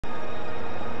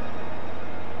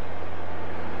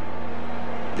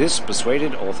This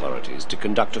persuaded authorities to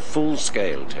conduct a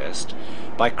full-scale test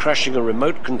by crashing a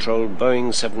remote-controlled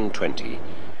Boeing 720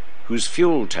 whose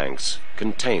fuel tanks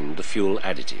contained the fuel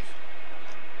additive.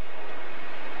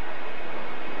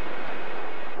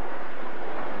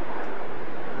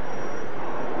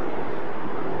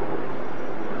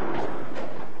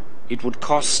 It would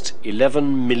cost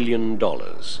 $11 million.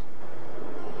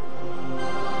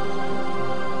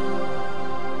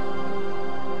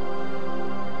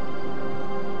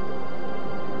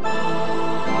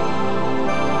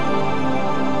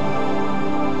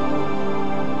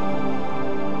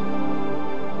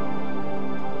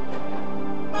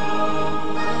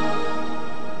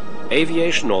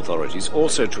 Aviation authorities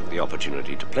also took the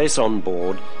opportunity to place on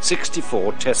board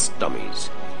 64 test dummies,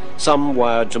 some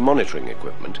wired to monitoring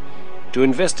equipment, to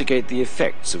investigate the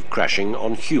effects of crashing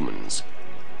on humans.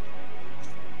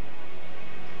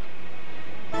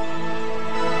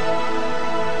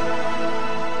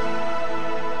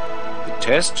 The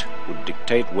test would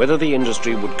dictate whether the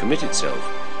industry would commit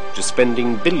itself to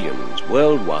spending billions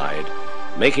worldwide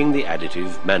making the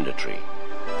additive mandatory.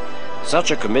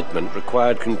 Such a commitment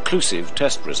required conclusive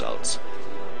test results,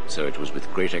 so it was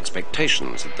with great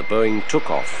expectations that the Boeing took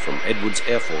off from Edwards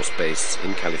Air Force Base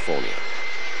in California.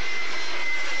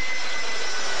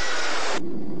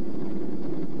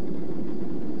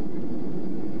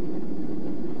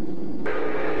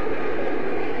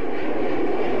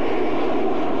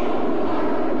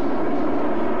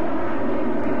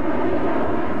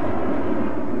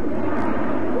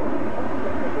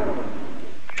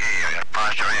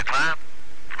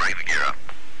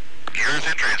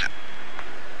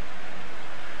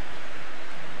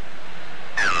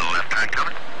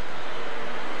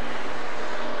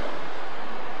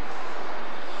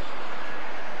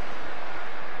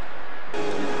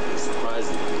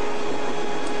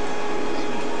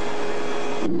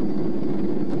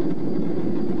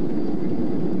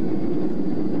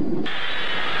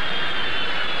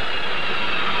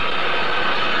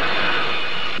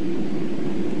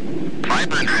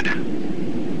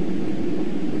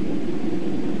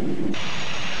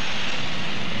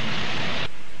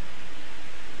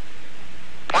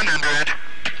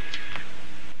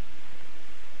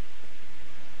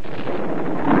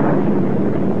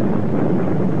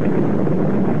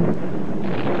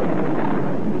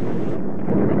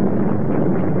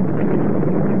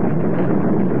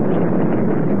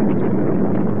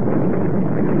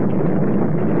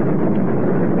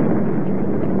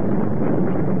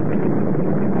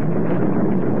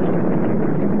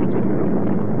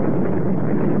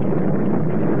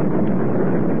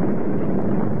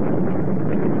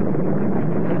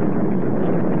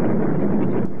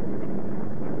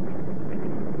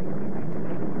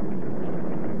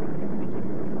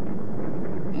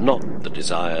 Not the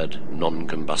desired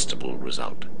non-combustible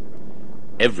result.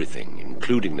 Everything,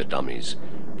 including the dummies,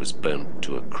 was burnt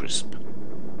to a crisp.